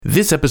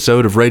This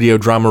episode of Radio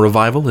Drama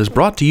Revival is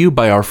brought to you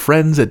by our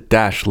friends at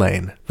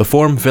Dashlane, the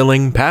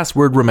form-filling,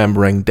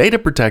 password-remembering,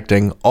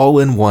 data-protecting,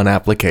 all-in-one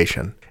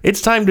application.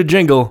 It's time to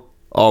jingle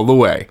all the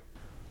way.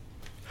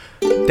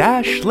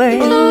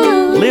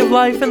 Dashlane, live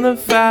life in the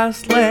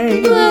fast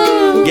lane.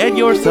 Get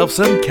yourself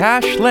some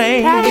cash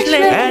lane,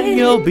 and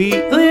you'll be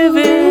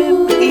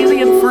living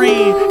easy and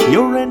free.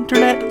 Your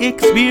internet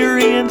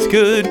experience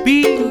could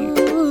be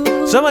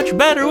so much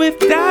better with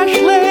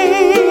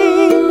Dashlane.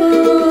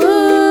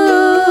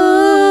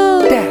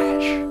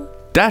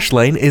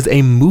 Dashlane is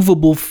a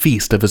movable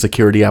feast of a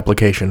security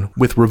application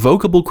with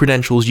revocable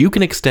credentials you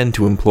can extend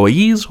to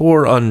employees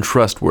or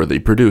untrustworthy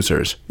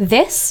producers.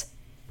 This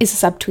is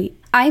a subtweet.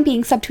 I'm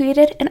being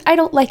subtweeted and I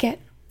don't like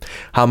it.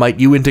 How might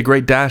you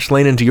integrate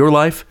Dashlane into your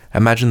life?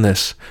 Imagine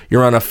this.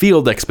 You're on a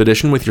field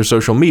expedition with your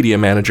social media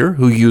manager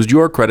who used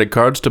your credit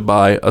cards to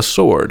buy a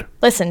sword.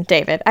 Listen,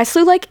 David, I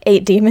slew like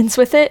 8 demons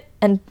with it,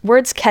 and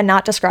words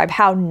cannot describe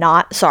how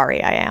not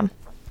sorry I am.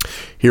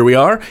 Here we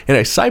are in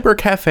a cyber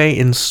cafe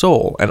in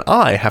Seoul, and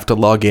I have to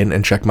log in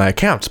and check my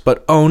accounts.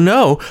 But oh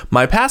no,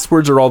 my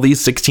passwords are all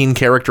these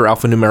 16-character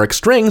alphanumeric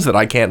strings that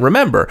I can't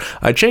remember.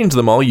 I changed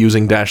them all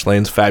using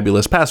Dashlane's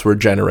fabulous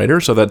password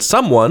generator so that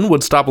someone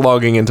would stop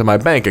logging into my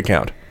bank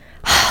account.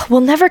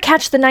 We'll never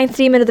catch the 9th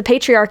demon of the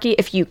patriarchy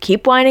if you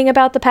keep whining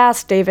about the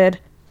past, David.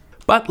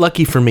 But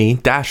lucky for me,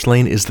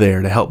 Dashlane is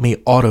there to help me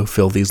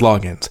autofill these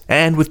logins.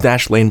 And with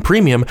Dashlane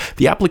Premium,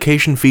 the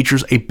application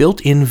features a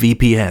built-in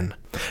VPN.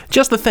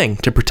 Just the thing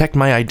to protect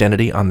my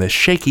identity on this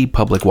shaky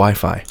public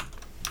Wi-Fi.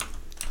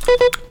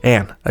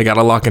 And I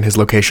gotta lock in his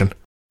location.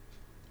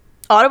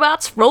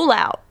 Autobots, roll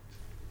out.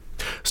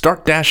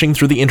 Start dashing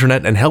through the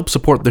internet and help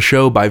support the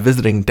show by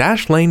visiting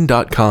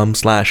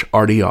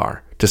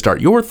dashlane.com/RDR to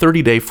start your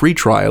 30-day free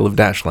trial of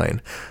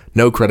Dashlane.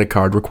 No credit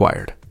card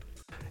required.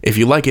 If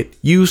you like it,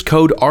 use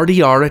code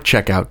RDR at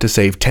checkout to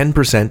save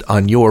 10%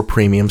 on your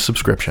premium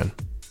subscription.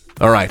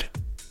 Alright,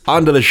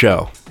 on to the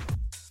show.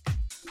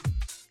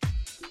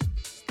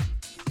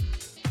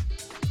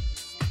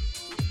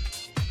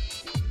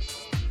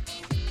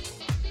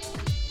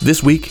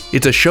 This week,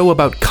 it's a show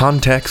about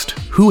context,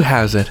 who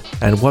has it,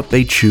 and what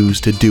they choose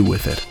to do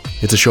with it.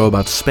 It's a show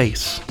about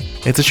space.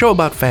 It's a show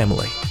about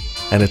family.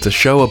 And it's a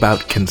show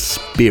about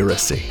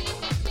conspiracy.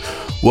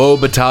 Woe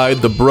betide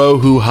the bro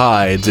who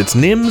hides. It's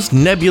Nim's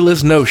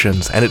Nebulous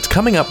Notions, and it's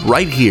coming up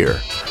right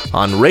here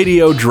on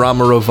Radio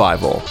Drama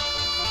Revival.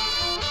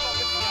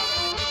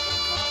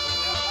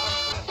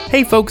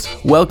 Hey folks,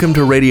 welcome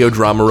to Radio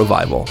Drama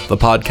Revival, the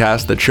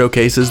podcast that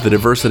showcases the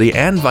diversity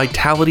and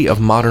vitality of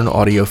modern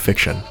audio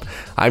fiction.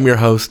 I'm your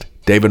host,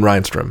 David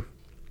Reinstrom.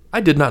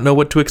 I did not know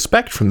what to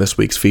expect from this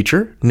week's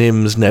feature,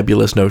 Nim's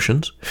Nebulous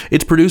Notions.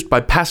 It's produced by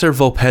Passer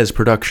Volpez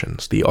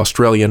Productions, the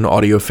Australian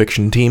audio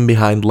fiction team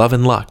behind Love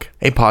and Luck,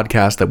 a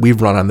podcast that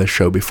we've run on this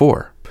show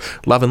before.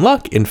 Love and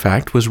Luck, in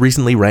fact, was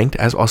recently ranked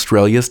as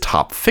Australia's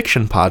top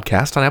fiction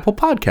podcast on Apple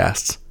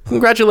Podcasts.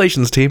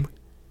 Congratulations, team.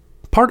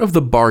 Part of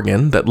the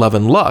bargain that Love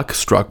and Luck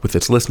struck with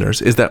its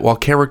listeners is that while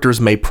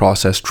characters may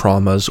process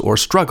traumas or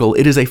struggle,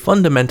 it is a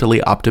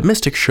fundamentally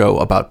optimistic show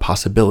about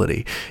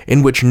possibility,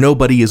 in which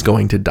nobody is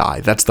going to die.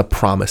 That's the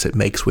promise it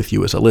makes with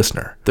you as a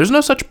listener. There's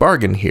no such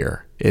bargain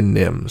here in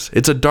Nims.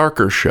 It's a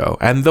darker show,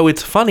 and though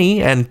it's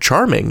funny and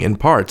charming in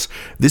parts,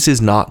 this is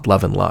not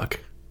Love and Luck.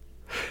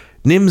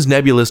 Nim's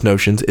Nebulous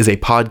Notions is a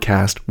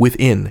podcast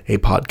within a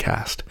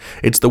podcast.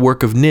 It's the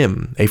work of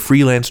Nim, a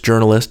freelance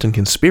journalist and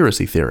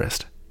conspiracy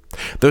theorist.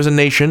 There's a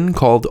nation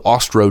called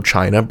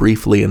Austro-China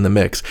briefly in the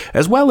mix,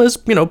 as well as,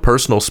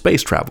 personal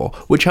space travel,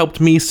 which helped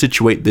me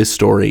situate this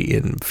story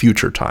in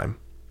future time.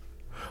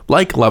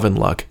 Like Love and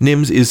Luck,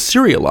 Nims is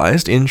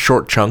serialized in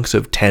short chunks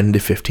of 10 to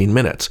 15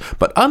 minutes,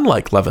 but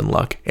unlike Love and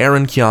Luck,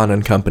 Aaron Kyan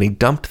and company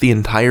dumped the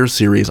entire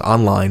series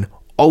online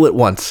all at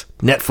once,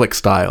 Netflix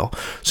style,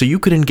 so you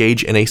could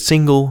engage in a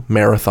single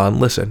marathon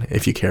listen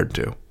if you cared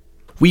to.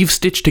 We've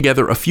stitched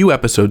together a few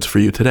episodes for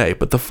you today,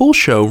 but the full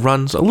show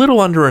runs a little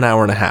under an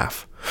hour and a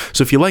half.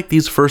 So if you like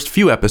these first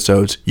few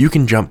episodes, you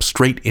can jump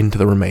straight into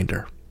the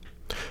remainder.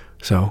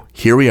 So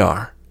here we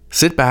are.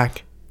 Sit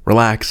back,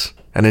 relax,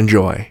 and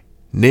enjoy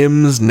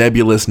Nim's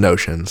Nebulous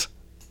Notions.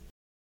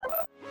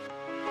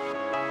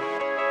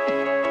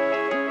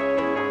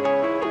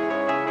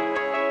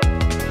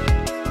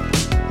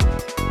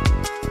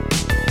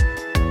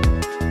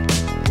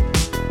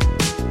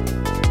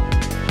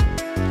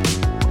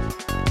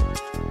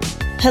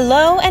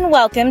 Hello and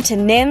welcome to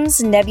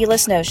Nim's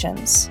Nebulous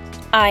Notions.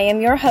 I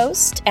am your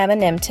host, Emma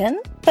Nimton,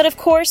 but of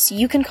course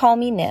you can call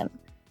me Nim.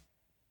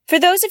 For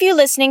those of you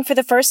listening for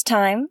the first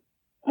time,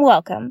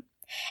 welcome,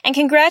 and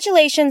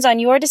congratulations on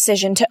your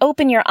decision to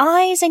open your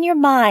eyes and your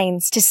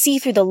minds to see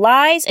through the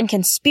lies and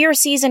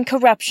conspiracies and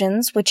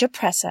corruptions which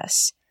oppress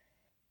us.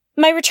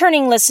 My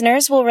returning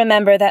listeners will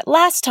remember that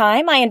last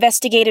time I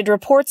investigated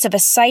reports of a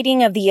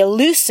sighting of the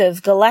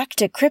elusive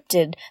galactic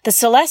cryptid, the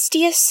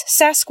Celestius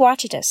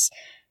Sasquatchitus,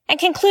 and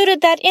concluded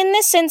that in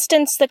this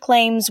instance the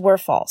claims were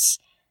false.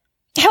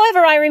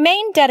 However, I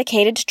remain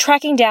dedicated to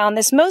tracking down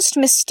this most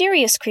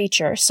mysterious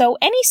creature, so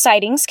any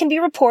sightings can be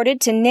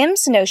reported to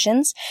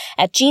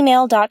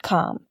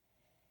nimsnotions@gmail.com.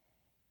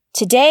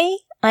 Today,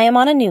 I am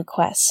on a new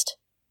quest.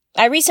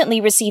 I recently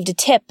received a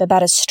tip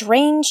about a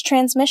strange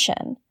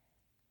transmission.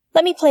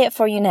 Let me play it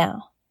for you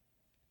now.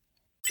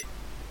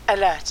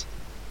 Alert.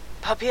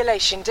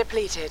 Population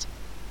depleted.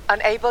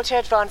 Unable to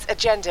advance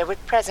agenda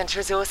with present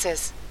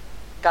resources.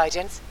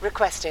 Guidance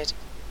requested.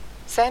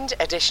 Send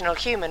additional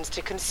humans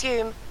to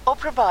consume or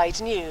provide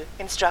new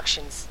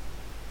instructions.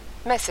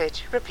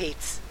 Message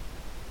repeats.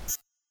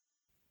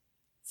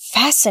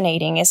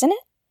 Fascinating, isn't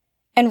it?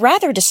 And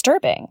rather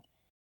disturbing.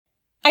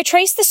 I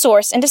traced the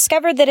source and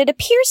discovered that it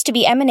appears to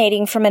be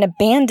emanating from an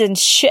abandoned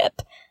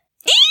ship.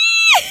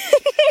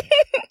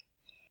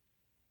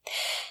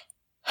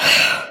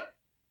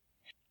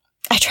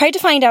 I tried to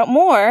find out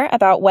more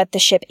about what the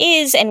ship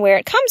is and where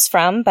it comes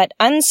from, but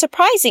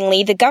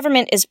unsurprisingly, the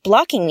government is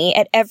blocking me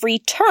at every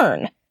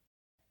turn.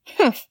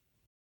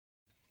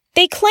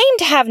 They claim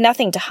to have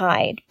nothing to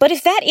hide, but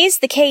if that is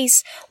the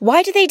case,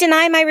 why do they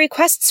deny my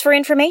requests for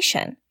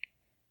information?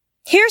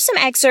 Here are some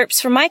excerpts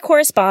from my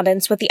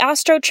correspondence with the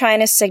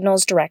Austro-China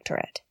Signals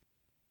Directorate.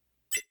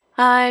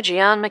 I,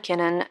 Gian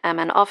McKinnon, am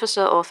an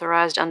officer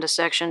authorized under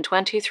Section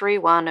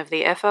 23(1) of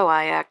the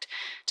FOI Act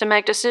to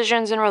make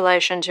decisions in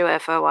relation to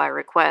FOI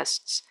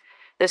requests.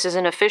 This is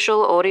an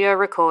official audio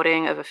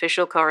recording of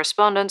official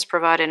correspondence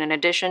provided in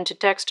addition to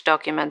text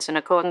documents in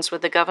accordance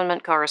with the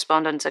Government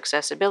Correspondence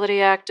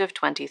Accessibility Act of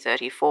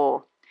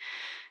 2034.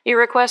 You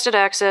requested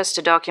access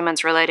to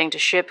documents relating to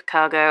ship,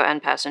 cargo,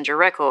 and passenger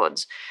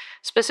records.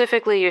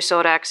 Specifically, you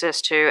sought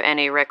access to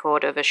any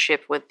record of a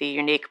ship with the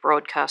unique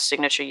broadcast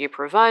signature you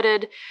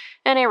provided,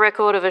 any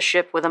record of a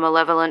ship with a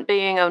malevolent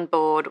being on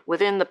board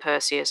within the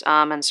Perseus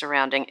Arm and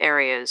surrounding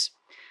areas.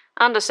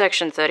 Under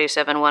Section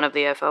 37(1) of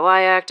the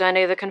FOI Act, I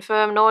neither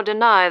confirm nor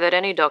deny that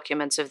any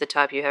documents of the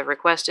type you have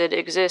requested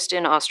exist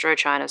in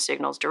Austro-China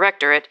Signals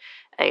Directorate,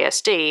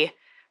 ASD,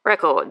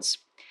 records.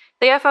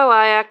 The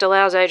FOI Act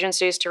allows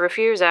agencies to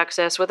refuse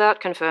access without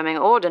confirming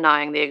or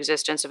denying the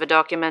existence of a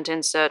document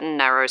in certain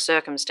narrow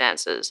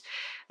circumstances.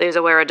 These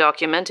are where a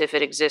document, if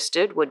it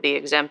existed, would be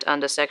exempt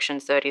under Section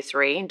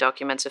 33,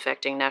 Documents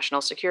Affecting National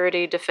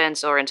Security,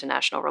 Defense, or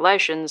International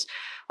Relations,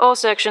 or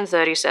Section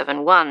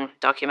 37(1,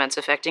 Documents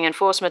Affecting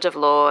Enforcement of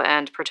Law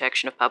and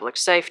Protection of Public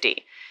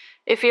Safety.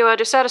 If you are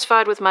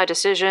dissatisfied with my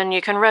decision,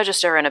 you can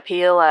register an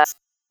appeal at...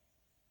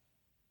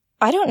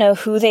 I don't know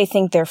who they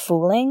think they're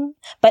fooling,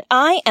 but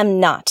I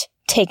am not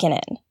taken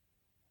in.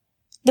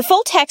 The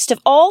full text of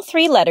all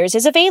 3 letters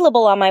is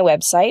available on my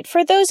website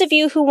for those of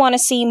you who want to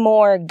see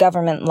more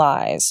government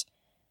lies.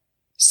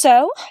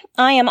 So,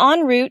 I am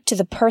en route to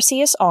the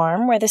Perseus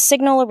Arm where the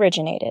signal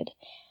originated.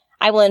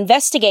 I will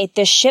investigate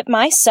this ship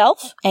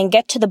myself and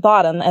get to the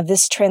bottom of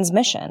this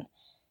transmission.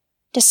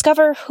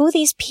 Discover who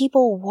these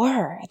people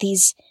were,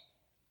 these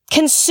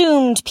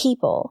consumed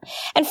people,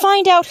 and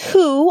find out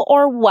who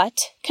or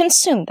what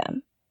consumed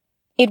them.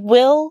 It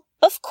will,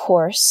 of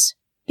course,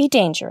 be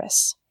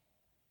dangerous.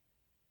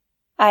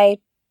 I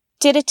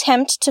did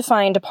attempt to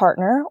find a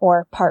partner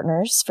or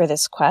partners for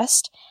this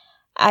quest.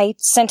 I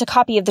sent a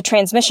copy of the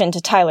transmission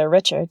to Tyler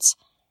Richards.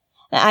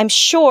 I'm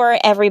sure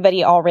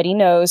everybody already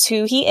knows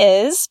who he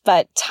is,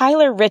 but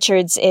Tyler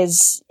Richards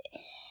is...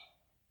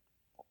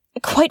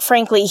 Quite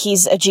frankly,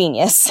 he's a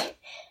genius.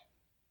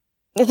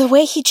 The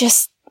way he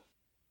just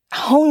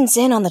hones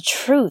in on the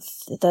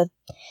truth,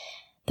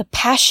 the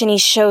passion he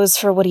shows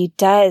for what he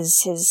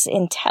does, his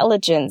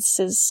intelligence,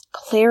 his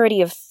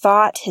clarity of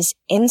thought, his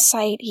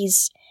insight,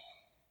 he's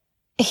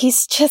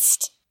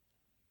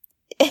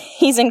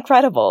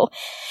incredible.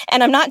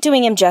 And I'm not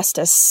doing him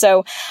justice,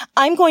 so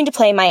I'm going to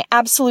play my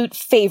absolute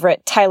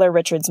favorite Tyler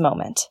Richards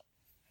moment.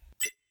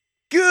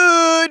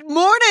 Good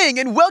morning,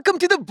 and welcome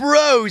to the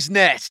Bros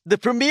Nest, the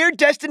premier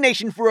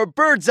destination for a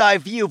bird's eye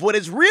view of what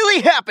is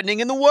really happening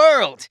in the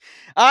world.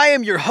 I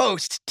am your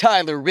host,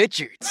 Tyler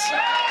Richards.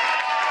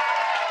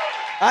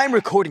 I'm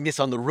recording this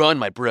on the run,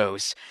 my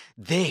bros.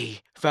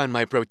 They found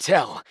my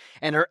brotel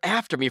and are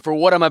after me for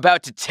what I'm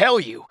about to tell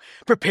you.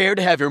 Prepare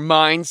to have your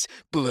minds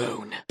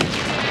blown.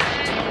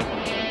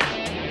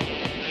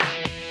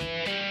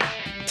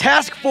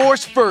 Task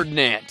Force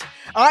Ferdinand.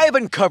 I have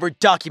uncovered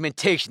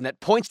documentation that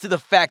points to the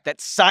fact that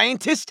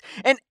scientist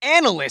and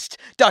analyst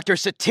Dr.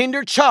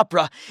 Satinder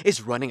Chopra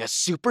is running a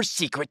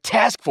super-secret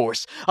task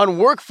force on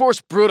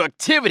workforce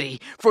productivity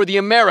for the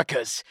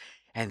Americas.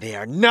 And they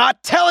are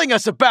not telling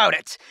us about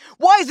it.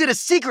 Why is it a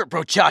secret,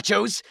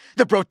 brochachos?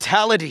 The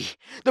brutality,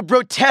 the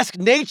grotesque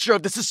nature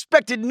of the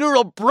suspected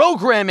neural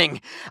programming.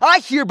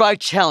 I hereby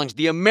challenge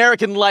the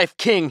American Life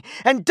King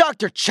and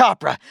Dr.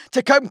 Chopra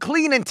to come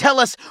clean and tell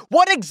us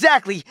what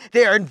exactly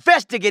they are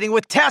investigating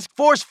with Task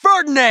Force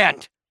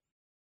Ferdinand.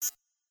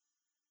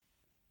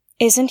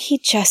 Isn't he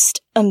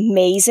just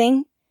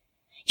amazing?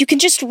 You can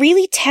just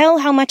really tell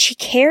how much he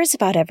cares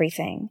about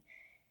everything.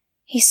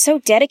 He's so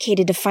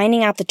dedicated to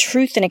finding out the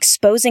truth and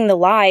exposing the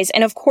lies,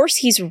 and of course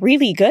he's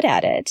really good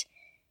at it.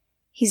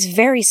 He's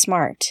very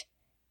smart.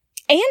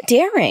 And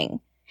daring.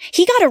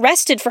 He got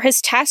arrested for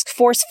his Task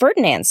Force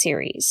Ferdinand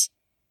series.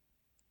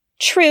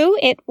 True,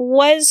 it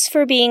was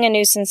for being a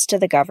nuisance to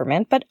the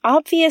government, but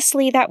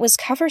obviously that was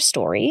cover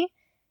story.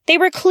 They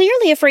were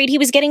clearly afraid he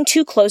was getting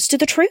too close to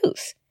the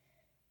truth.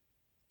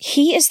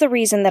 He is the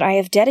reason that I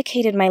have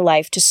dedicated my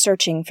life to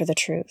searching for the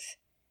truth.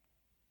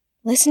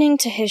 Listening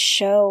to his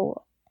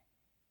show,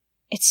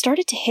 it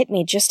started to hit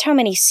me just how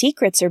many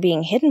secrets are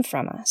being hidden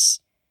from us.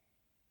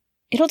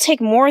 It'll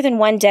take more than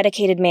one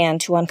dedicated man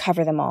to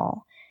uncover them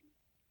all.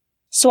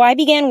 So I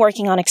began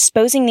working on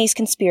exposing these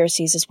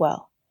conspiracies as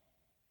well.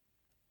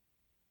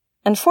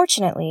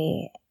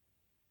 Unfortunately,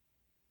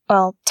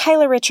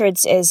 Tyler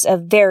Richards is a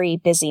very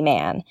busy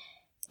man,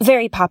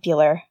 very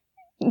popular.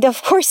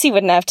 Of course he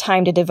wouldn't have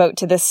time to devote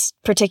to this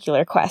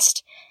particular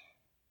quest.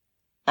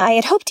 I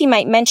had hoped he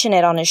might mention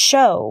it on his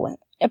show.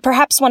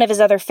 Perhaps one of his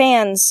other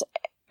fans,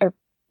 or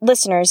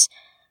listeners,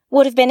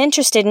 would have been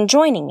interested in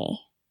joining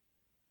me.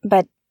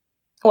 But,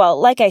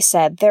 like I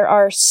said, there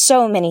are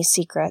so many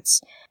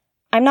secrets.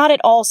 I'm not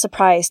at all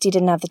surprised he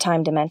didn't have the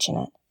time to mention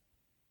it.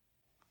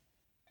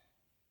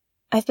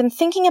 I've been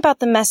thinking about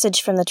the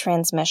message from the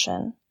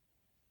transmission,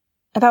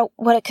 about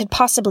what it could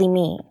possibly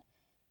mean.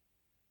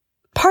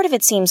 Part of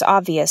it seems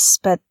obvious,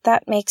 but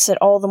that makes it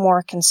all the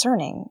more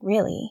concerning,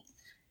 really.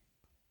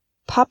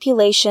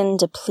 Population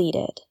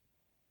depleted.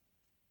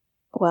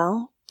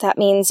 Well, that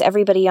means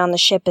everybody on the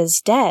ship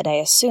is dead, I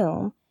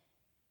assume.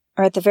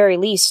 Or at the very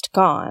least,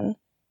 gone.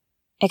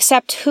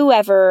 Except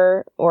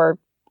whoever, or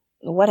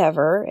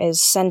whatever,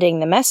 is sending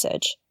the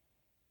message.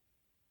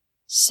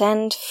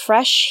 Send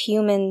fresh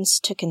humans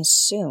to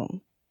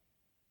consume.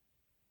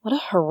 What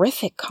a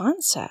horrific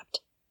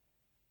concept.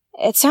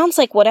 It sounds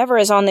like whatever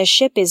is on this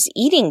ship is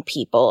eating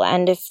people,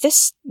 and if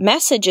this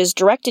message is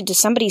directed to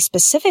somebody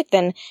specific,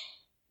 then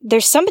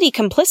there's somebody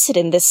complicit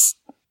in this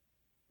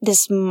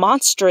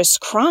monstrous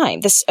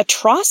crime, this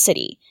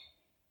atrocity.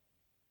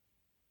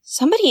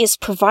 Somebody is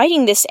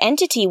providing this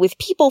entity with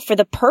people for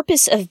the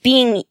purpose of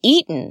being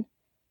eaten.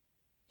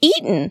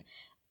 Eaten?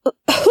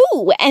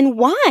 Who and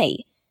why?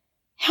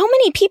 How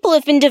many people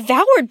have been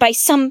devoured by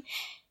some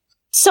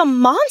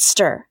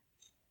monster?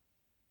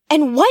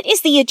 And what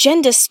is the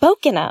agenda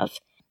spoken of?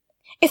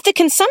 If the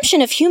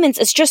consumption of humans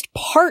is just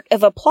part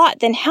of a plot,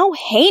 then how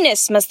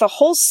heinous must the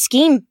whole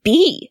scheme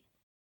be?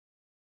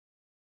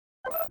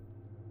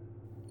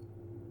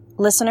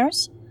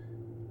 Listeners,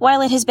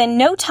 while it has been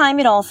no time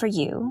at all for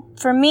you,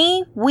 for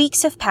me,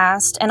 weeks have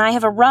passed and I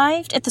have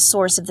arrived at the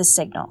source of the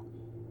signal.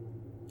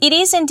 It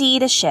is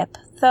indeed a ship,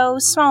 though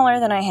smaller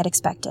than I had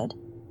expected.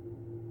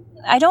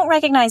 I don't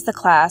recognize the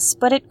class,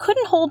 but it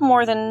couldn't hold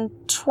more than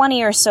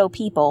 20 or so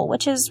people,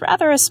 which is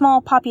rather a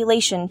small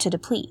population to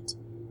deplete.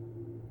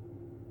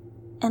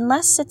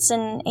 Unless it's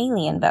an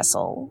alien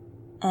vessel,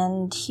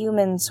 and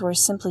humans were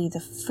simply the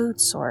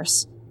food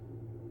source.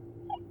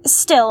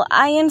 Still,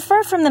 I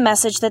infer from the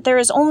message that there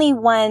is only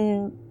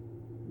one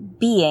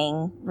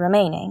being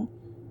remaining.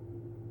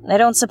 I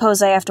don't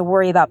suppose I have to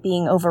worry about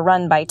being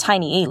overrun by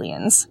tiny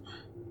aliens.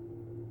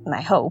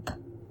 I hope.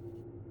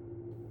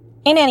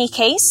 In any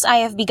case, I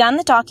have begun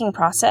the docking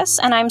process,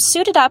 and I'm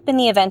suited up in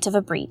the event of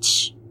a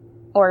breach.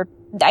 Or,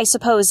 I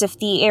suppose, if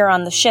the air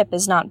on the ship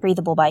is not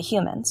breathable by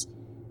humans.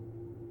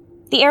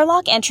 The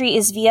airlock entry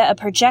is via a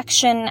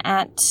projection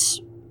at...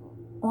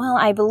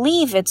 I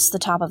believe it's the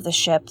top of the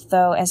ship,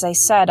 though, as I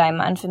said, I'm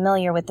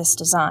unfamiliar with this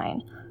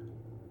design.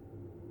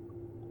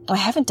 I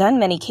haven't done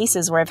many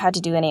cases where I've had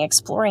to do any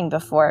exploring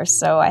before,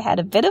 so I had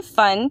a bit of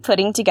fun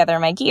putting together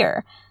my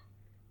gear.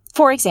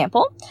 For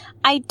example,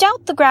 I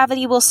doubt the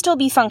gravity will still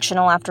be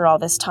functional after all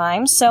this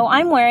time, so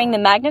I'm wearing the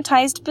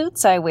magnetized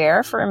boots I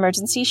wear for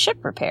emergency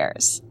ship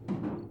repairs.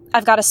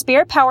 I've got a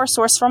spare power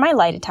source for my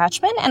light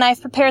attachment, and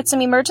I've prepared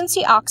some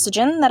emergency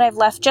oxygen that I've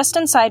left just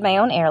inside my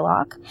own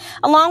airlock,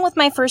 along with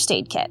my first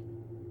aid kit.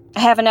 I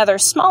have another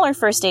smaller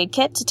first aid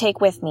kit to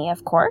take with me,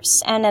 of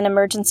course, and an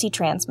emergency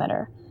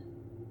transmitter.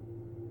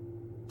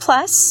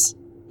 Plus,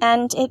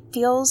 and it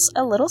feels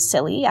a little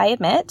silly, I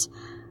admit,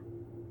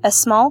 a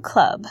small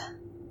club.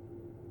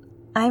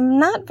 I'm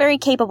not very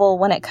capable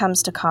when it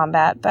comes to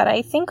combat, but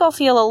I think I'll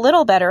feel a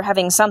little better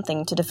having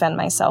something to defend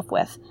myself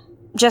with,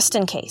 just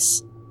in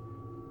case.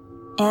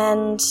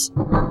 And...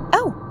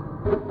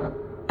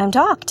 I'm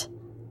docked.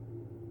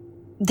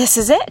 This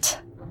is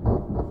it.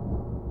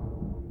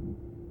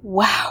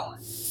 Wow.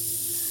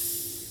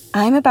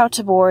 I'm about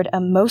to board a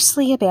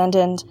mostly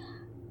abandoned,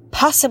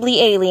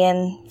 possibly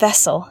alien,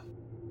 vessel.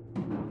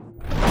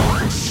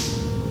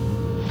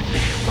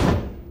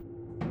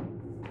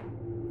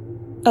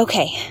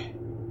 Okay.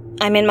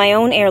 I'm in my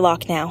own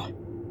airlock now.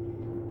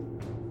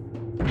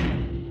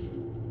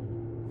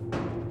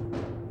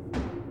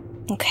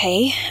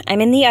 Okay,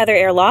 I'm in the other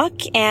airlock,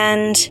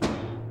 and...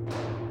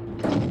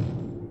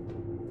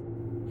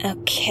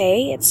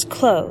 Okay, it's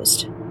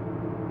closed.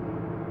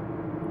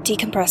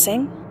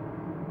 Decompressing.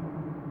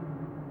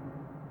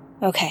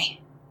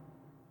 Okay.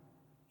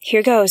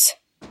 Here goes.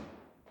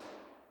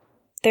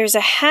 There's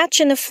a hatch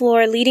in the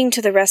floor leading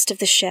to the rest of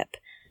the ship.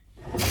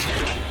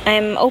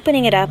 I'm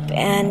opening it up,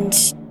 and...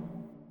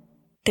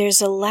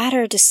 there's a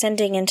ladder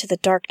descending into the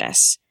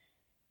darkness.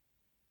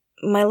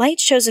 My light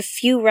shows a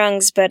few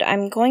rungs, but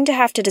I'm going to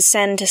have to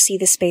descend to see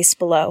the space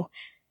below.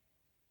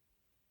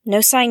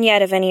 No sign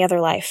yet of any other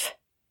life.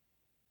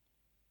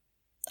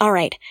 All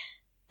right,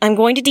 I'm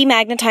going to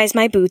demagnetize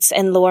my boots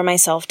and lower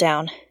myself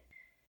down.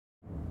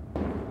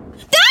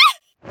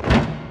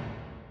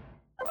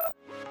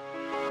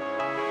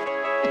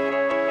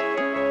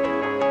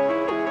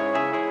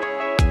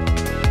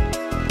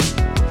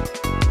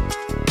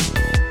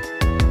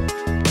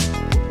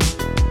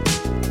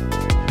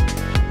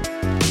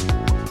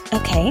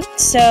 Okay,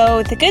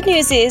 so the good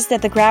news is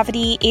that the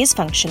gravity is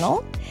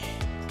functional.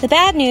 The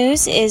bad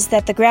news is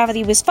that the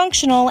gravity was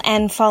functional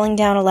and falling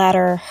down a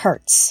ladder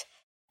hurts.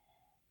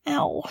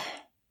 Ow.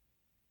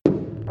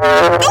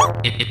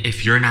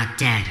 If you're not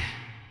dead,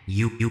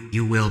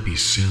 you will be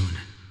soon.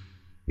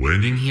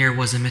 Landing here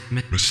was a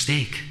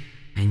mistake,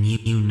 and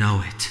you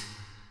know it.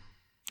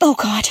 Oh,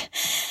 God.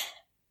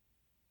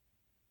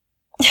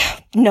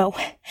 No.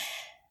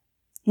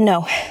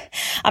 No.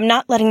 I'm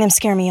not letting them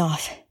scare me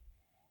off.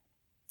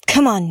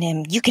 Come on,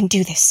 Nim, you can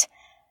do this.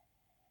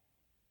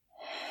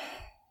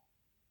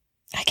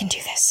 I can do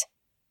this.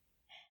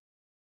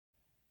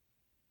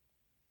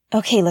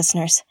 Okay,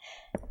 listeners.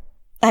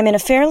 I'm in a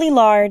fairly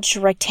large,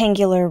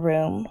 rectangular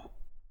room.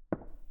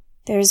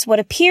 There's what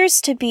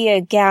appears to be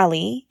a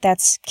galley,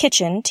 that's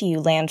kitchen to you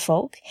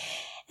landfolk,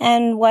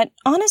 and what,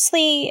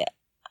 honestly,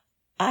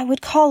 I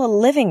would call a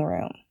living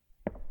room.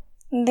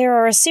 There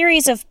are a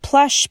series of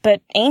plush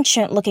but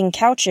ancient-looking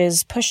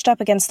couches pushed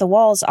up against the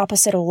walls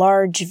opposite a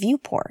large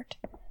viewport.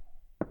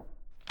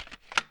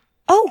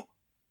 Oh!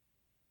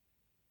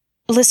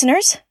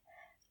 Listeners,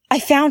 I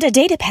found a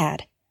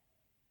datapad.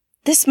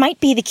 This might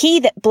be the key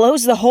that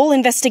blows the whole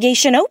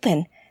investigation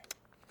open.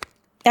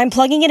 I'm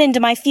plugging it into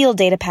my field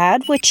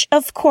datapad, which,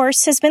 of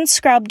course, has been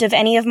scrubbed of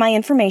any of my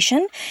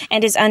information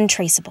and is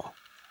untraceable.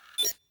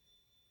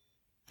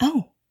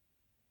 Oh,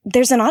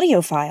 there's an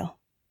audio file.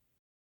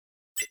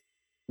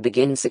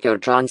 Begin secure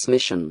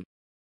transmission.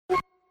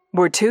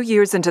 We're 2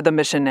 years into the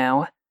mission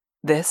now.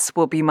 This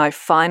will be my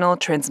final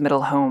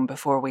transmittal home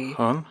before we...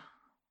 Hon?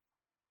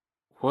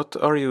 What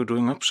are you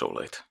doing up so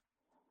late?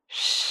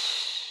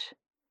 Shh.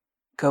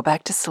 Go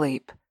back to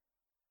sleep.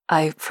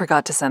 I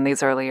forgot to send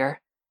these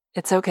earlier.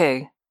 It's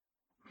okay.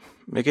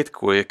 Make it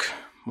quick.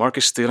 Mark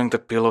is stealing the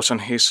pillows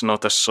and he's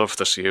not as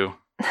soft as you.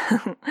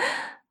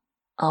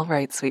 All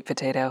right, sweet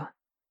potato.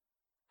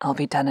 I'll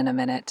be done in a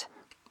minute.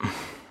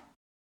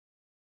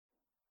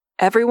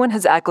 Everyone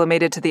has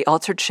acclimated to the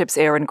altered ship's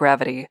air and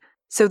gravity,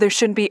 so there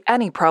shouldn't be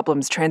any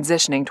problems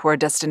transitioning to our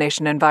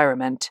destination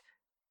environment.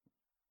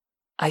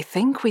 I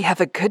think we have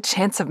a good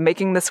chance of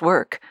making this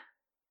work.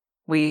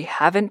 We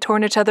haven't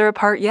torn each other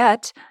apart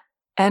yet,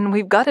 and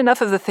we've got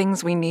enough of the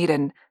things we need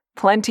and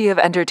plenty of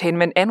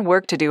entertainment and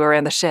work to do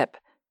around the ship.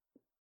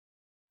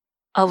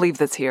 I'll leave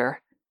this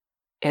here.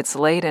 It's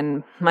late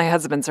and my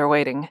husbands are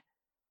waiting.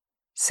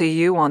 See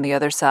you on the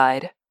other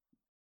side.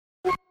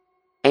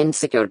 End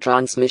secure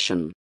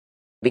transmission.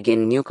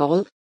 Begin new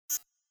call.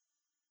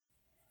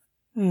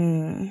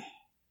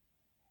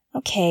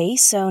 Okay,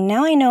 so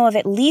now I know of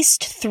at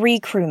least 3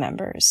 crew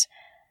members.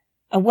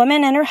 A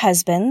woman and her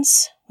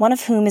husbands, one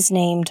of whom is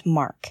named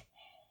Mark.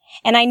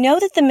 And I know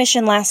that the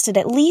mission lasted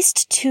at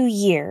least 2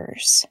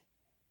 years.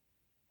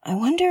 I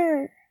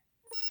wonder...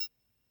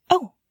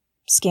 Oh,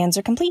 scans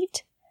are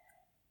complete.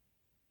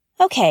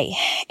 Okay,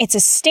 it's a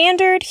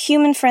standard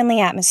human-friendly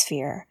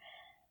atmosphere.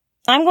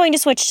 I'm going to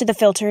switch to the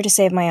filter to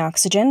save my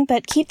oxygen,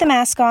 but keep the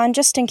mask on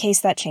just in case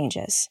that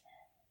changes.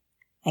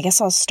 I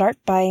guess I'll start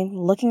by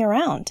looking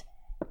around.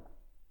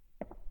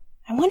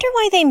 I wonder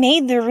why they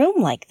made the room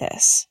like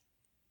this.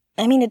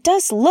 I mean, it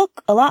does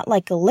look a lot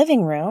like a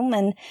living room,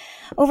 and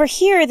over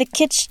here the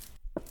kitchen...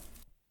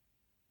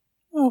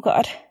 Oh,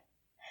 God.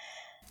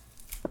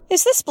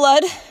 Is this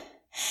blood?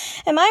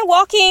 Am I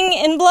walking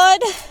in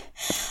blood?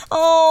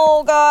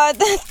 Oh, God,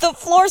 the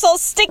floor's all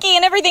sticky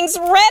and everything's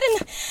red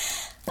and...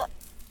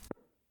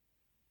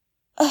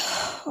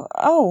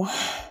 Oh.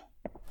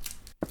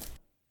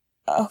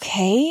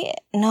 Okay,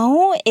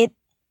 no, it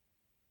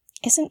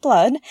isn't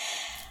blood.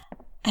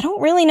 I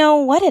don't really know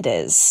what it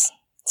is.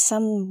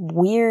 Some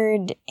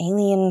weird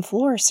alien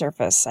floor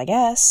surface, I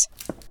guess.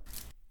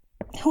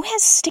 Who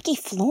has sticky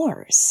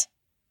floors?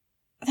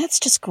 That's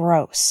just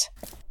gross.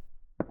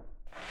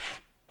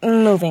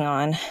 Moving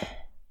on.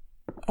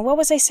 What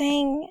was I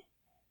saying?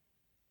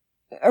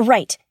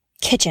 Right,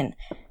 kitchen.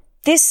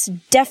 This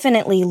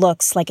definitely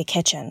looks like a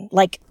kitchen.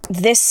 Like,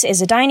 this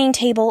is a dining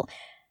table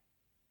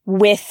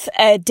with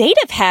a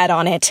data pad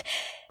on it.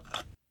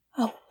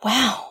 Oh,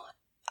 wow.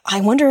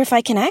 I wonder if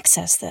I can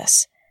access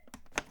this.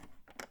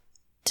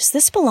 Does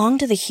this belong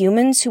to the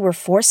humans who were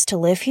forced to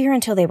live here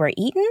until they were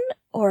eaten?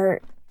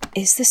 Or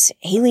is this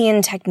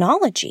alien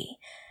technology?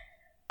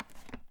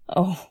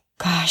 Oh,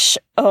 gosh.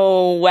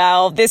 Oh,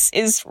 wow. This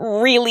is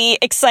really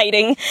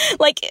exciting.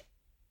 Like...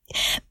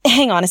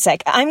 Hang on a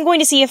sec. I'm going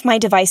to see if my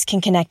device can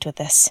connect with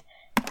this.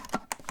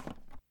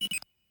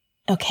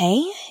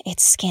 Okay,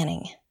 it's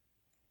scanning.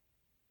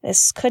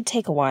 This could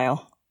take a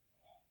while.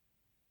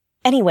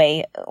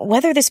 Anyway,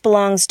 whether this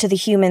belongs to the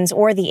humans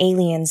or the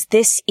aliens,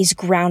 this is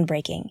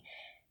groundbreaking.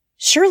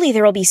 Surely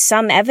there will be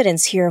some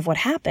evidence here of what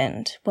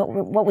happened,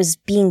 what was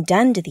being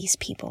done to these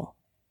people.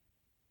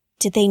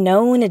 Did they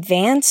know in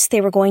advance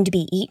they were going to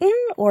be eaten,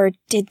 or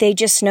did they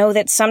just know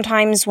that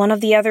sometimes one of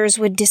the others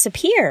would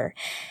disappear?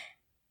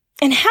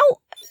 And how...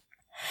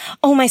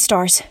 Oh, my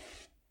stars.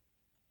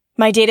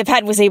 My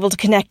datapad was able to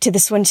connect to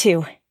this one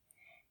too.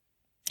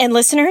 And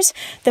listeners,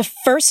 the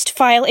first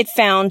file it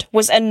found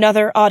was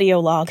another audio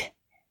log.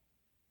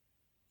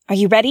 Are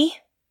you ready?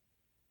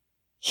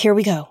 Here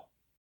we go.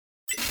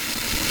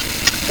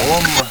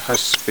 Mom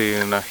has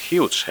been a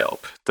huge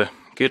help. The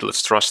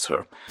kidlets trust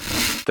her.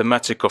 The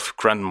magic of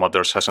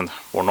grandmothers hasn't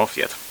worn off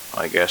yet,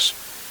 I guess.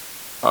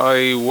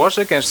 I was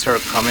against her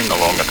coming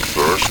along at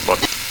first, but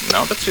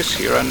now that she's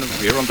here and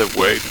we're on the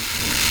way,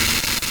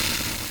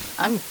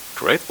 I'm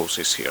grateful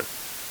she's here.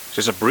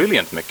 She's a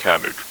brilliant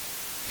mechanic.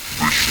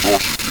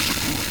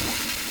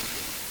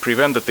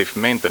 Preventative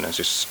maintenance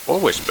is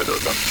always better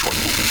than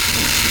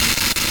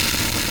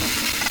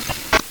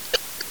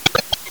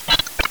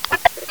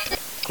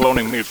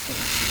cloning me.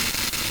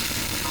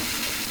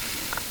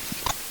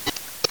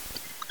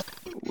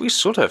 We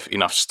should have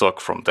enough stock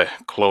from the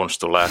clones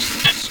to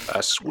last us,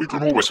 as we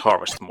can always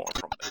harvest more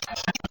from them.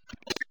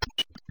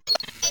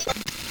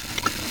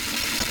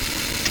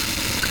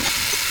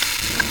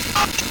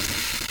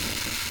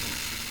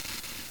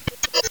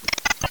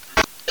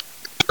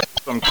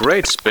 Some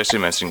great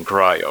specimens in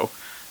cryo.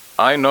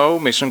 I know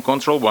Mission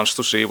Control wants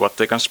to see what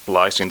they can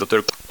splice into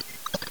their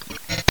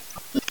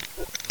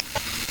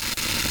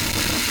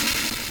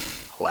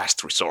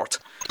last resort.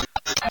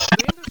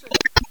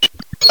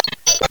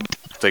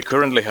 They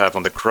currently have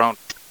on the ground.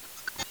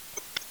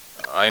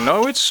 I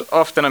know it's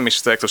often a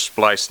mistake to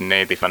splice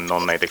native and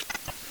non-native.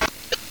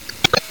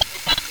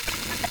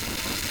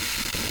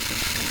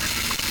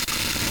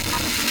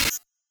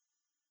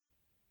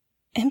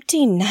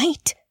 Empty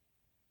night.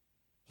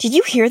 Did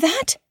you hear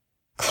that?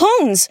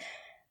 Clones!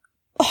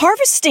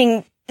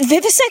 Harvesting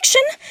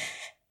vivisection?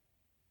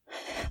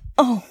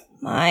 Oh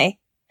my.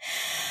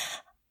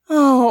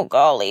 Oh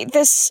golly,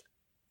 this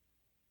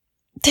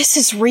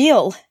is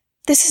real.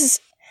 This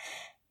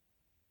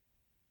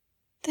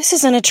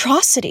is an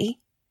atrocity.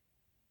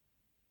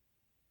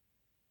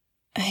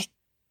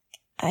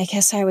 I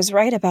guess I was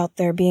right about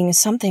there being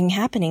something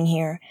happening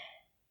here.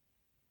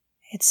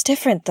 It's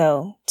different,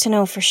 though, to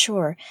know for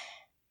sure.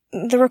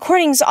 The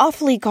recording's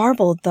awfully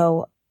garbled,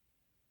 though.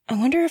 I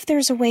wonder if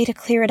there's a way to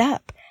clear it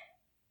up.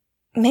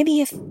 Maybe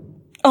if...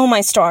 Oh,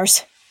 my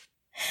stars.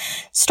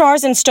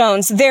 Stars and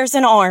stones, there's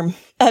an arm.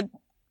 A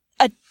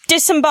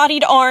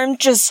disembodied arm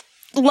just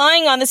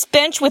lying on this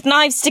bench with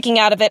knives sticking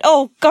out of it.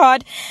 Oh,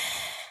 God.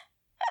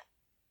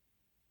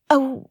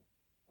 Oh,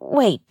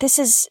 wait,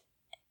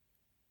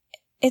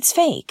 it's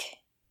fake.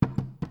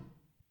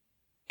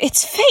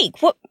 It's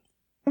fake.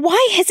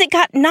 Why has it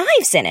got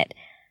knives in it?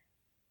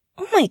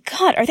 Oh my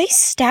God, are they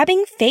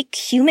stabbing fake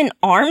human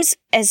arms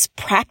as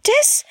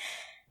practice?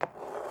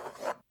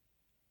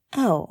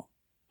 Oh,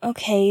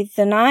 okay,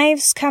 the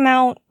knives come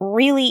out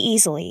really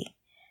easily.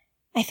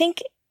 I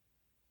think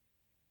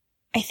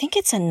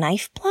it's a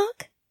knife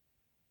block?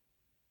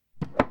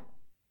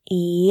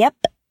 Yep,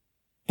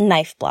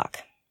 knife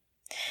block.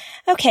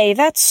 Okay,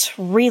 that's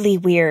really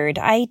weird.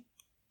 I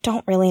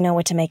don't really know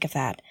what to make of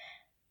that.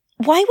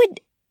 Why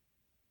would...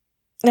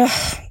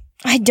 Ugh,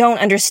 I don't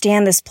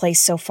understand this place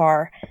so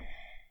far.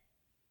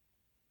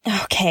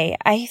 Okay,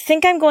 I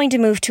think I'm going to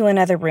move to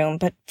another room,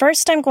 but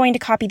first I'm going to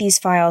copy these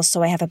files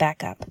so I have a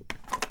backup.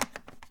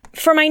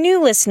 For my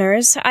new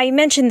listeners, I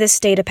mentioned this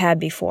datapad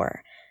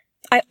before.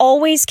 I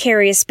always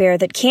carry a spare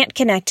that can't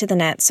connect to the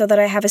net so that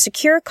I have a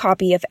secure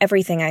copy of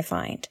everything I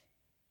find.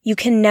 You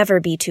can never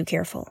be too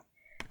careful.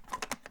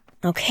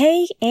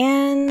 Okay,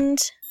 and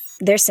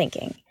they're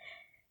syncing.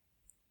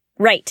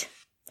 Right,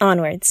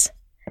 onwards.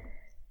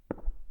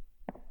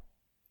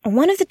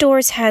 One of the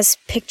doors has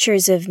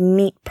pictures of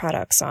meat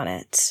products on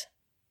it.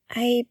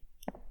 I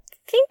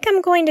think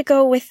I'm going to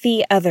go with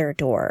the other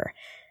door.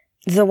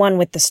 The one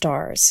with the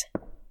stars.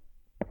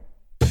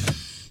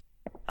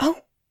 Oh,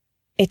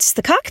 it's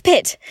the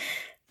cockpit.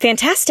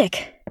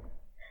 Fantastic.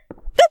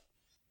 Boop.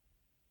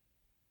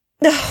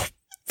 Oh,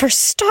 for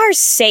stars'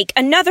 sake,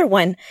 another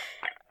one.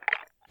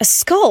 A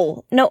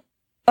skull. No,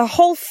 a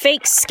whole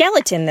fake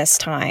skeleton this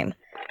time.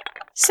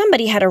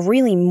 Somebody had a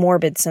really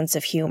morbid sense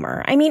of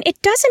humor. I mean,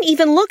 it doesn't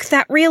even look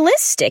that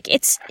realistic.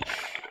 It's...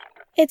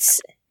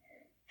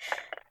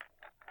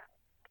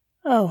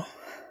 Oh.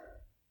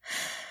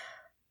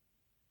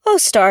 Oh,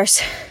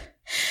 stars.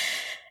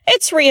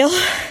 It's real.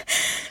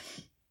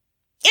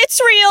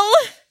 It's real!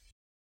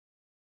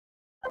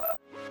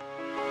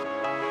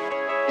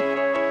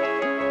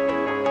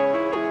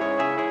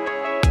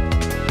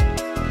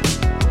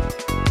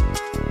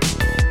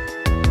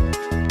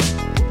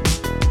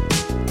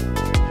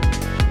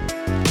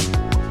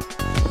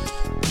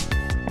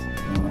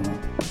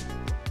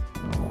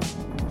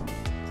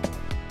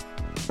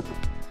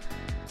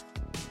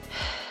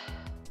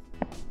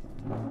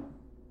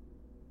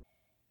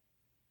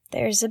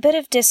 There's a bit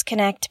of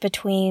disconnect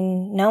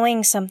between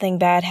knowing something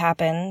bad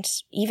happened,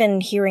 even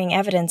hearing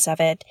evidence of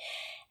it,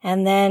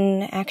 and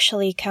then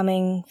actually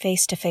coming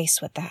face to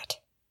face with that.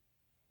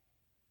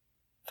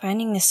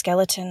 Finding the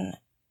skeleton,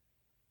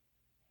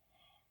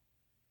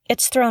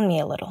 it's thrown me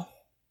a little.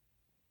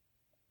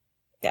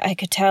 I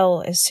could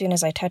tell as soon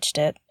as I touched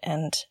it,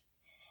 and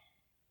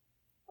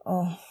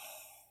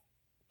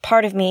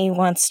part of me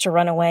wants to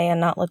run away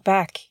and not look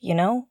back, you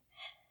know?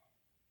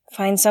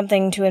 Find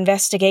something to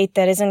investigate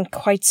that isn't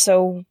quite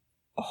so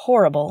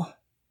horrible.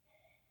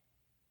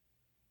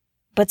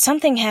 But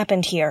something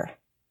happened here.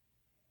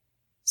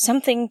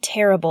 Something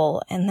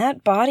terrible, and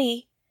that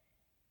body,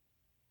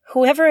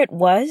 whoever it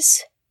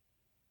was,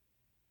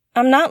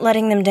 I'm not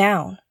letting them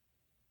down.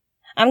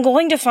 I'm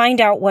going to find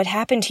out what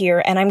happened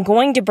here, and I'm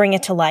going to bring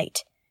it to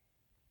light.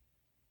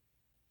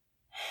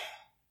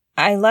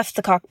 I left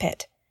the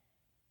cockpit.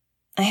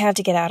 I had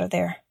to get out of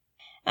there.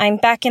 I'm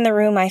back in the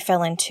room I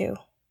fell into.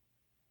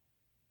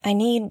 I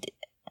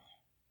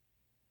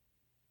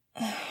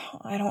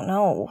don't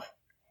know.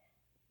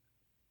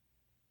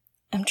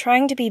 I'm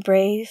trying to be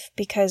brave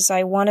because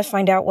I want to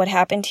find out what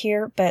happened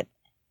here, but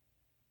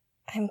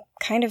I'm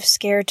kind of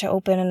scared to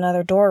open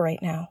another door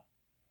right now.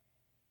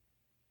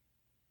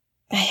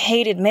 I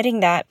hate admitting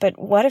that, but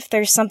what if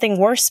there's something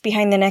worse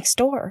behind the next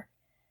door?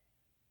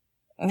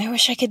 I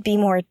wish I could be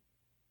more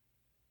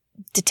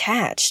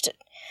detached,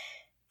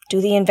 do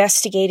the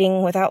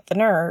investigating without the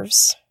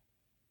nerves.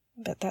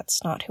 But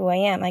that's not who I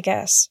am, I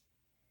guess.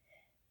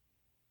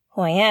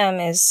 Who I am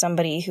is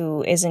somebody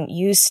who isn't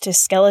used to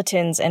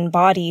skeletons and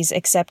bodies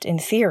except in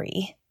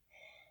theory.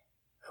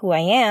 Who I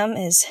am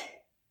is...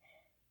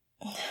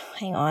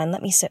 Hang on,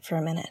 let me sit for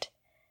a minute.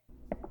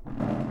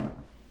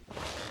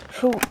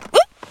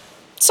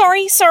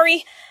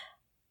 Sorry.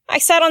 I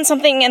sat on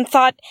something and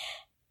thought...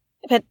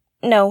 But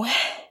no.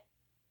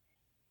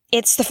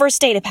 It's the first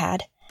data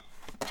pad.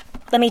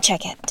 Let me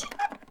check it.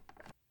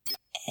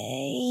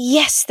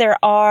 Yes, there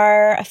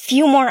are a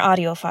few more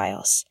audio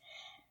files.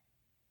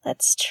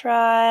 Let's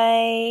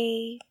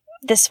try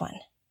this one.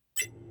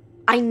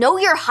 I know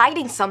you're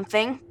hiding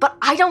something, but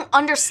I don't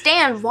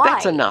understand why.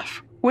 That's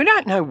enough. We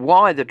don't know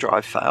why the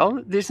drive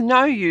failed. There's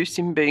no use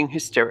in being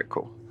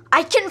hysterical.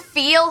 I can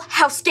feel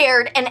how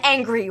scared and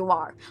angry you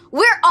are.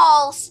 We're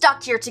all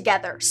stuck here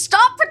together.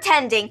 Stop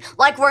pretending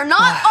like we're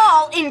not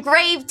all in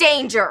grave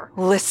danger.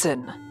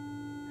 Listen,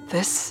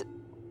 this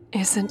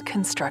isn't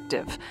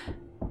constructive.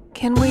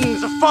 Can we...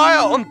 There's a fire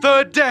on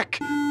third deck!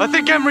 I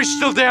think Emery's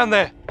still down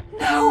there.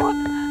 No!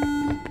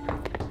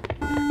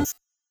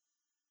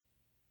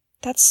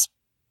 That's...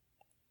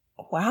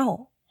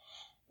 Wow.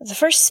 The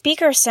first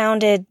speaker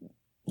sounded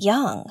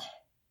young.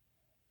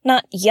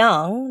 Not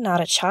young,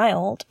 not a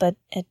child, but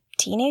a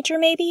teenager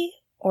maybe?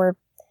 Or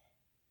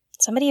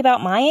somebody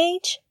about my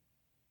age?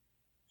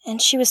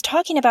 And she was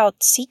talking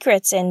about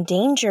secrets and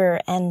danger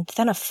and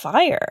then a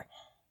fire.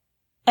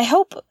 I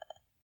hope...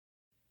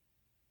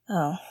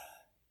 Oh...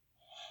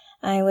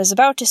 I was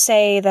about to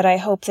say that I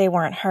hope they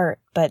weren't hurt,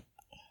 but,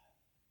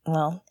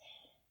 well,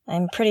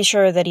 I'm pretty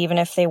sure that even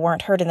if they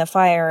weren't hurt in the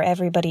fire,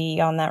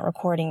 everybody on that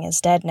recording is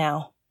dead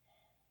now.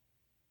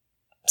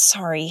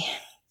 Sorry,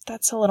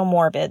 that's a little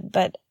morbid,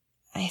 but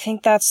I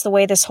think that's the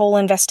way this whole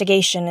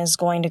investigation is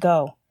going to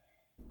go.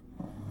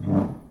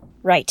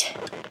 Right.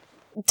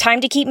 Time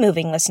to keep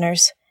moving,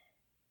 listeners.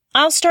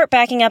 I'll start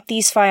backing up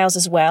these files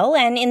as well,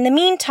 and in the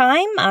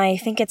meantime, I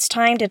think it's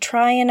time to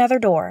try another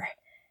door.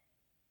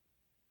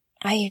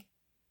 I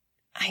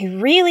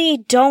really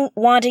don't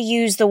want to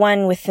use the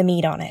one with the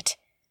meat on it.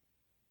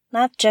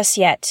 Not just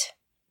yet.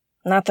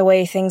 Not the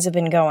way things have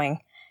been going.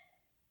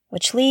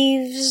 Which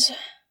leaves...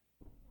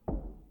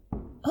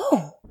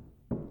 Oh,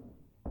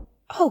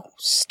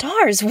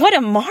 stars, what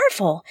a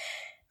marvel!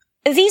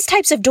 These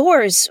types of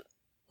doors,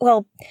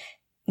 well,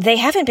 they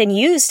haven't been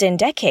used in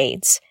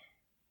decades.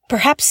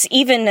 Perhaps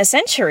even a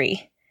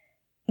century.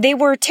 They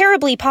were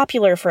terribly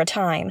popular for a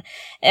time.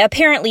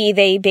 Apparently,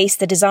 they based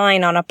the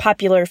design on a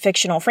popular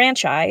fictional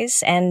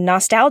franchise, and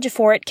nostalgia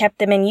for it kept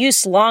them in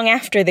use long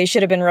after they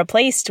should have been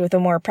replaced with a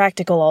more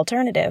practical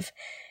alternative.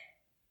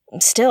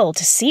 Still,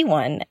 to see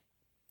one,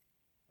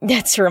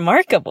 that's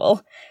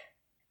remarkable.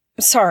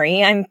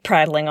 Sorry, I'm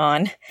prattling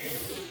on.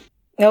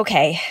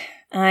 Okay,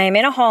 I'm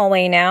in a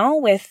hallway now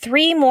with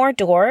 3 more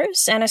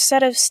doors and a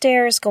set of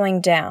stairs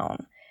going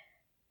down.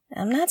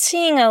 I'm not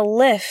seeing a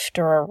lift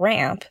or a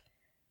ramp.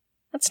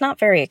 That's not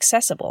very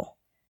accessible.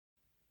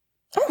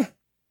 Oh,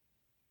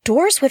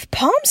 doors with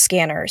palm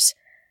scanners.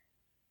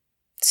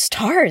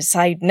 Stars,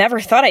 I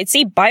never thought I'd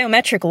see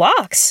biometric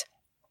locks.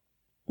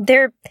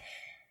 They're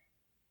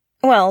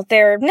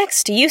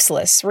next to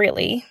useless,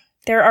 really.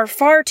 There are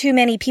far too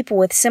many people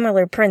with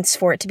similar prints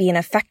for it to be an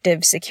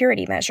effective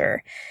security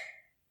measure.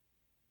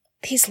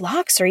 These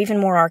locks are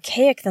even more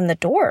archaic than the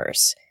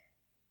doors.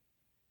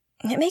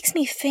 It makes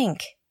me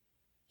think.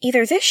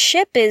 Either this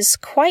ship is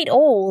quite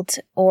old,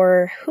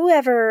 or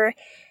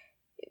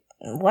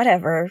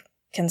whatever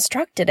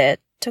constructed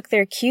it took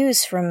their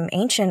cues from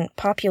ancient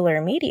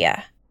popular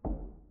media.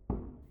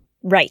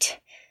 Right.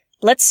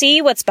 let's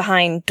see what's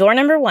behind door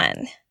number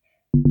 1.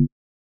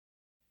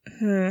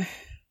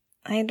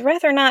 I'd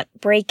rather not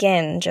break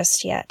in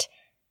just yet.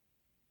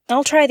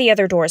 I'll try the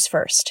other doors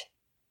first.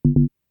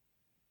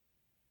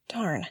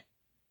 Darn.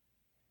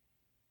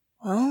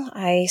 Well,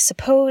 I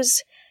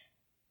suppose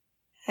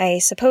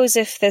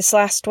if this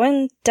last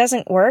one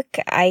doesn't work,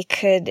 I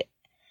could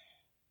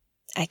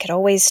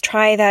always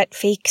try that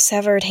fake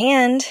severed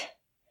hand.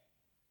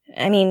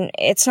 I mean,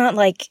 it's not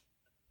like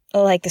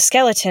the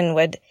skeleton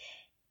would...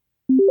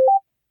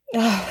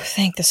 Oh,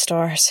 thank the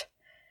stars.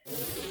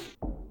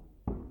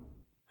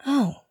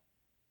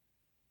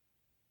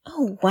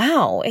 Oh,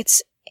 wow,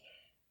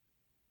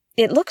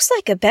 it looks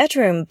like a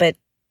bedroom, but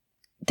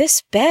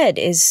this bed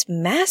is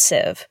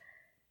massive.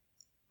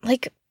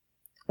 Like,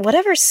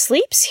 whatever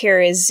sleeps here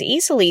is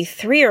easily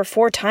 3 or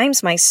 4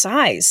 times my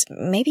size,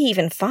 maybe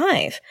even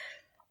 5.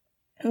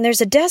 And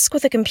there's a desk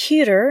with a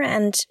computer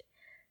and...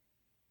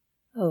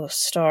 Oh,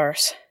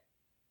 stars.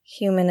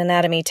 Human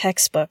anatomy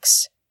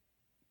textbooks.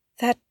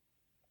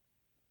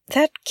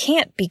 That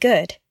can't be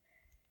good.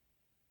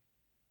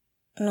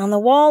 And on the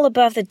wall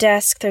above the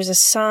desk, there's a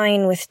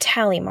sign with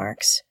tally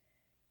marks.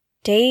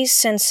 Days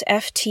since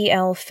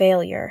FTL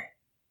failure.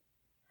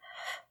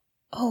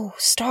 Oh,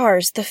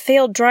 stars, the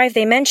failed drive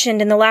they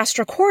mentioned in the last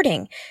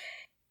recording.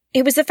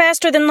 It was the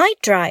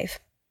faster-than-light drive.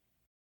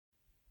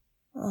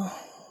 Oh,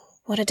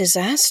 what a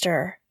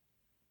disaster.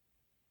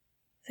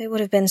 They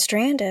would have been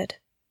stranded.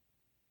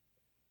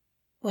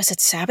 Was it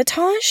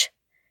sabotage?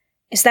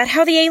 Is that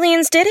how the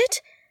aliens did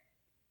it?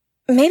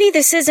 Maybe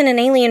this isn't an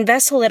alien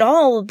vessel at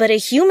all, but a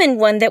human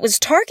one that was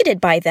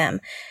targeted by them.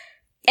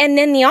 And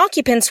then the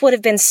occupants would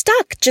have been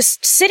stuck,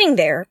 just sitting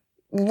there,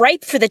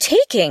 ripe for the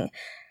taking.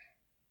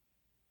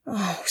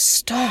 Oh,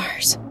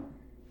 stars.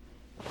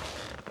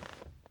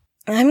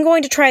 I'm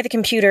going to try the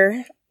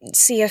computer,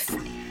 see if...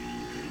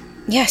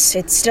 Yes,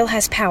 it still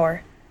has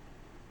power.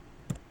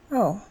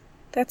 Oh,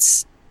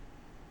 that's...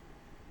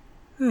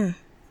 The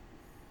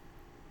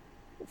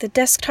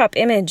desktop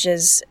image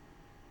is...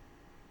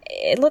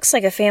 It looks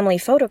like a family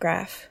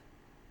photograph.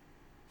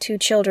 2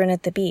 children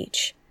at the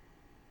beach.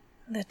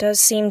 That does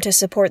seem to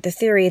support the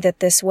theory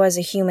that this was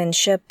a human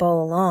ship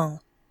all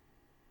along.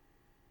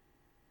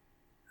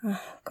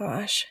 Oh,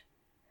 gosh.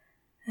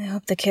 I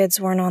hope the kids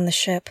weren't on the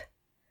ship.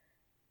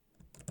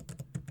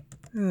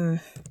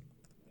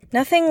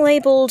 Nothing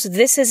labeled,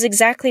 "This is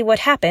exactly what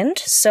happened,"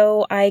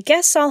 so I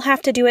guess I'll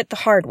have to do it the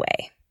hard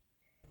way.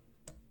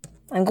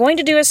 I'm going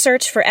to do a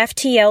search for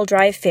FTL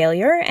drive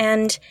failure,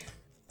 and...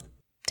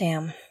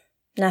 Damn.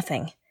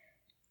 Nothing.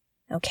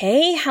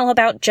 Okay, how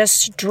about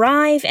just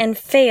drive and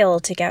fail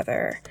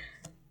together?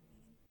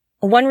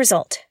 1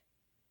 result.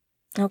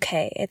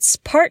 Okay, it's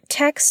part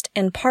text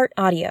and part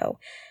audio.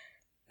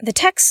 The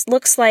text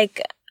looks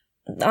like,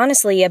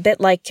 honestly, a bit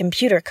like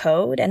computer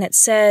code, and it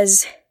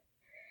says,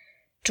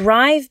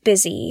 drive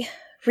busy,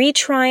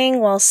 retrying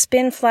while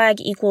spin flag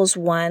equals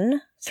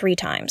 1, 3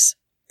 times.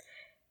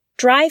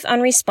 Drive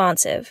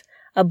unresponsive,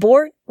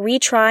 abort,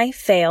 retry,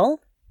 fail,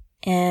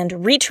 and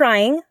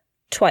retrying,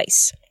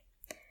 twice.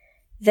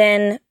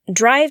 Then,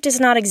 drive does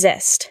not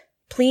exist.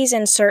 Please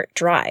insert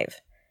drive.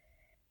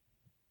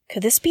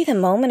 Could this be the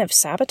moment of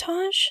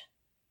sabotage?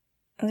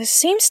 This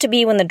seems to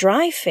be when the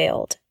drive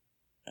failed.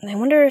 I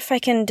wonder if I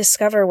can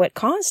discover what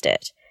caused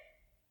it.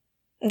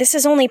 This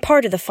is only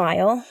part of the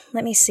file.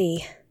 Let me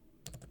see.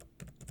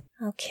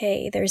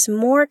 Okay, there's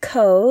more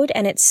code,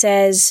 and it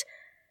says...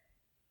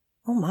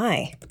 Oh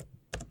my.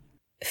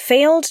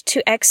 Failed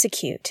to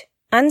execute.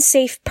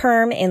 Unsafe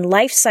perm in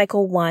life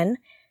cycle 1.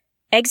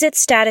 Exit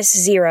status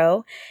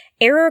 0,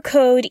 error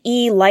code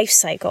E life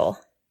cycle.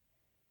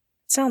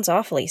 Sounds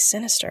awfully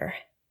sinister.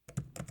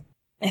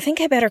 I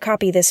think I better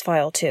copy this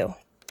file too.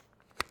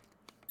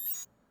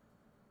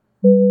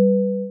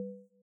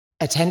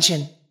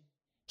 Attention.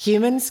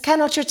 Humans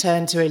cannot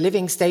return to a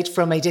living state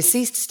from a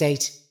deceased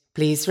state.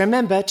 Please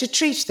remember to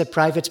treat the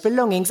private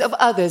belongings of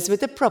others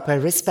with the proper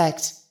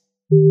respect.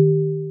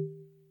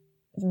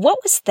 What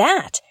was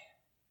that?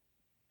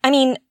 I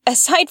mean,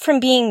 aside from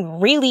being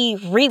really,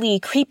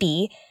 really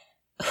creepy,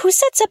 who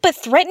sets up a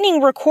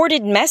threatening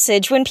recorded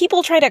message when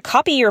people try to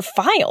copy your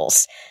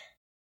files?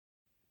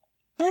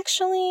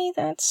 Actually,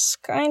 that's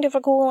kind of a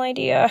cool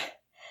idea.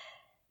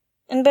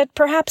 But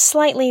perhaps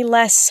slightly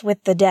less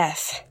with the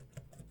death.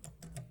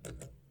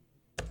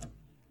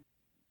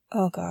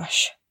 Oh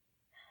gosh.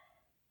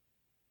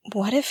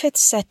 What if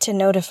it's set to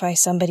notify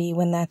somebody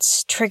when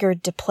that's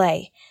triggered to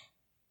play?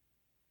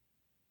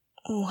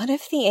 What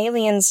if the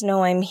aliens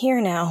know I'm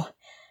here now?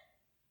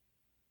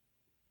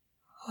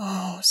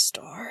 Oh,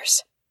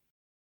 stars.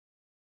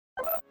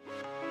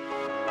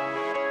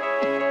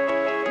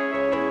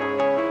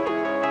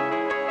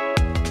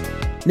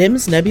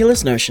 Nim's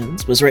Nebulous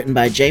Notions was written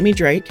by Jamie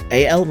Drake,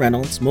 A.L.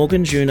 Reynolds,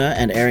 Morgan Juna,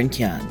 and Aaron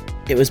Kian.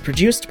 It was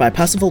produced by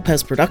Parsifal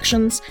Pez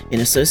Productions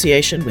in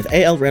association with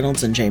A.L.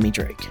 Reynolds and Jamie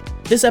Drake.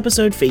 This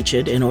episode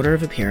featured, in order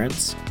of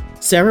appearance,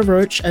 Sarah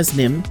Roach as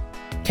Nim,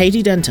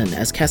 Katie Denton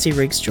as Cassie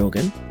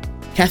Riggs-Jorgen,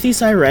 Kathy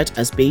Syrett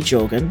as B.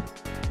 Jorgen,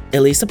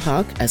 Elisa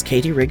Park as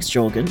Katie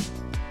Riggs-Jorgen,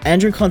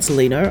 Andrew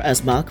Consolino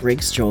as Mark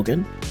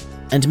Riggs-Jorgen,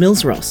 and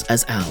Mills Ross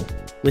as Al,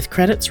 with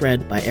credits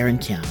read by Erin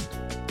Kian.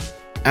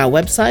 Our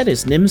website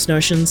is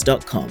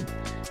nimsnotions.com.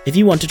 If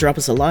you want to drop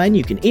us a line,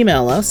 you can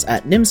email us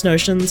at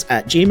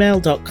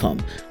nimsnotions@gmail.com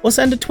or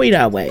send a tweet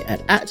our way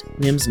at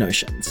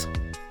 @nimsnotions.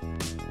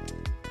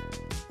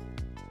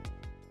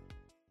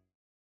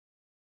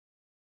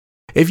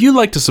 If you'd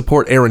like to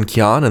support Erin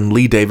Kian and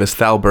Lee Davis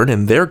Thalburn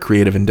in their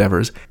creative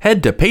endeavors,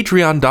 head to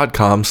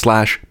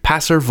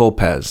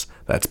patreon.com/passervulpes,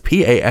 that's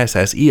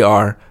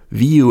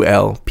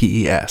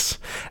PASSERVULPES,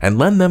 and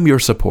lend them your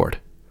support.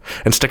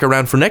 And stick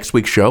around for next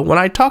week's show when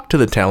I talk to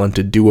the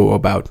talented duo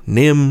about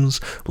NIMS,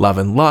 Love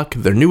and Luck,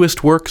 their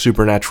newest work,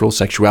 Supernatural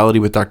Sexuality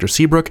with Dr.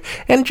 Seabrook,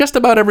 and just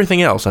about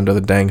everything else under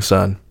the dang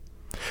sun.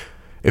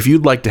 If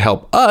you'd like to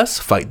help us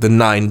fight the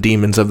 9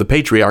 demons of the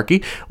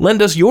patriarchy,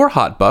 lend us your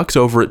hot bucks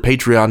over at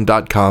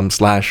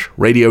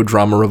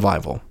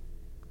patreon.com/radiodramarevival.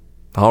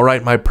 All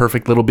right, my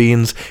perfect little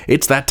beans,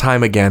 it's that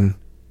time again,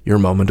 your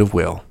moment of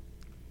will.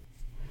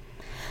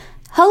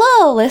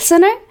 Hello,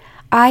 listener.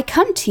 I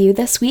come to you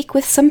this week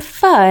with some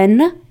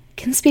fun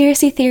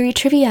conspiracy theory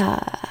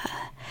trivia.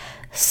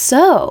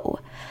 So,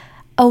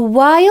 a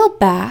while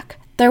back,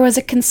 there was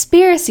a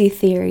conspiracy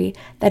theory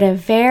that a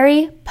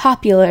very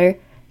popular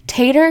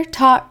Tater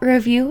Tot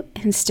Review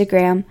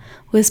Instagram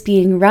was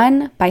being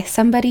run by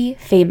somebody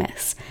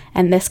famous,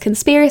 and this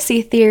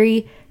conspiracy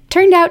theory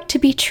turned out to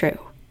be true.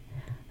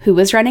 Who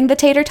was running the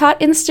Tater Tot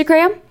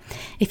Instagram?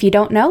 If you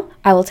don't know,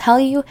 I will tell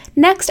you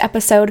next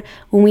episode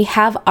when we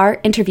have our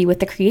interview with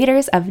the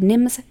creators of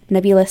NIMS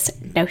Nebulous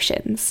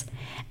Notions.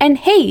 And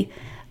hey,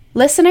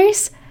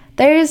 listeners,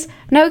 there's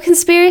no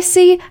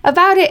conspiracy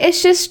about it.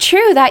 It's just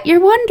true that you're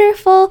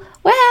wonderful.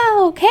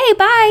 Wow, okay,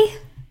 bye.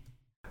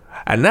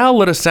 And now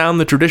let us sound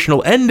the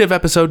traditional end of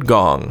episode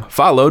gong,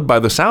 followed by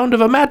the sound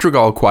of a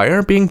madrigal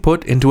choir being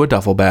put into a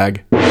duffel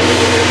bag.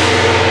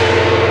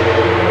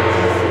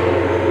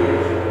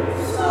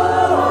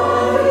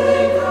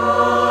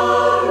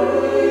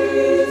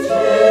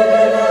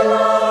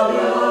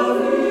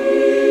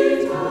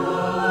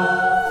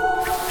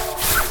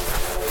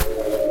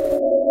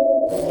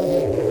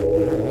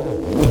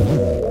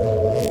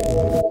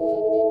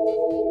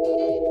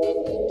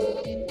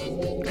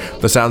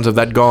 The sounds of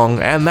that gong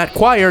and that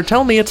choir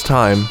tell me it's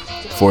time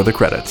for the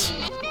credits.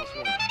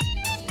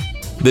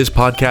 This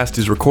podcast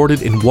is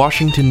recorded in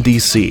Washington,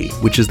 D.C.,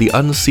 which is the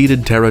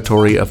unceded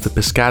territory of the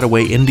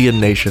Piscataway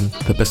Indian Nation,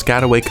 the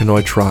Piscataway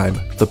Conoy Tribe,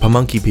 the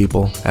Pamunkey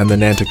people, and the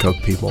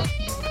Nanticoke people.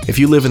 If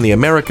you live in the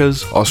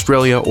Americas,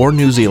 Australia, or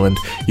New Zealand,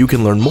 you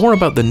can learn more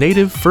about the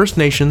native, First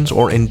Nations,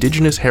 or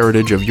indigenous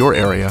heritage of your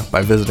area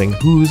by visiting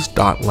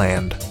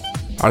whos.land.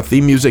 Our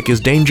theme music is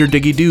Danger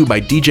Diggy Doo by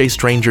DJ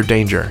Stranger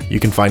Danger. You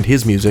can find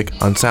his music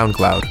on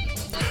SoundCloud.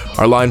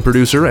 Our line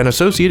producer and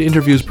associate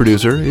interviews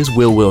producer is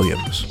Will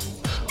Williams.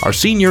 Our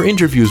senior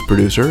interviews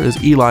producer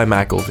is Eli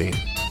McElveen.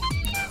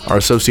 Our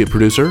associate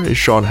producer is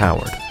Sean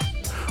Howard.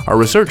 Our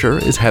researcher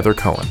is Heather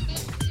Cohen.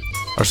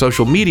 Our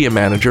social media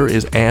manager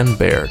is Ann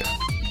Baird.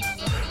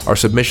 Our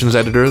submissions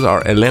editors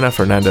are Elena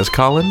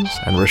Fernandez-Collins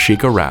and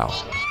Rashika Rao.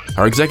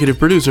 Our executive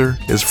producer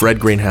is Fred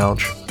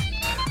Greenhalgh.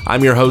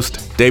 I'm your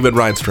host, David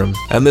Reinstrom,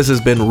 and this has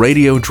been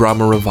Radio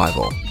Drama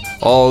Revival.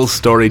 All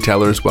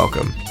storytellers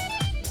welcome.